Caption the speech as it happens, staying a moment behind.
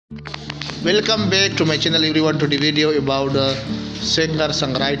Welcome back to my channel everyone. To the video about singer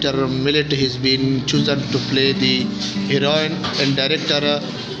songwriter milet. He's been chosen to play the heroine and director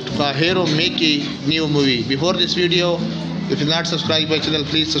hero make a new movie. Before this video, if you not subscribe my channel,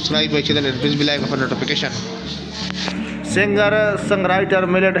 please subscribe my channel and please be like for notification. Singer songwriter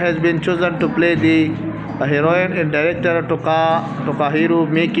milet has been chosen to play the heroine and director Tokahiru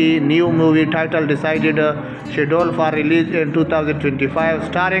Miki new movie title decided schedule for release in 2025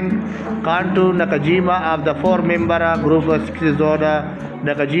 starring Kantu Nakajima of the four-member group Shizuoda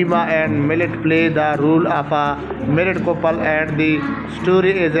Nakajima and milet play the role of a married couple and the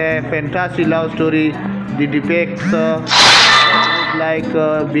story is a fantasy love story that depicts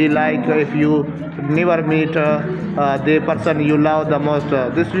be like if you never meet the person you love the most.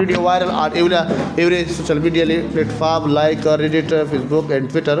 This video viral on every social media platform like Reddit, Facebook and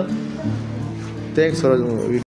Twitter. Thanks for watching.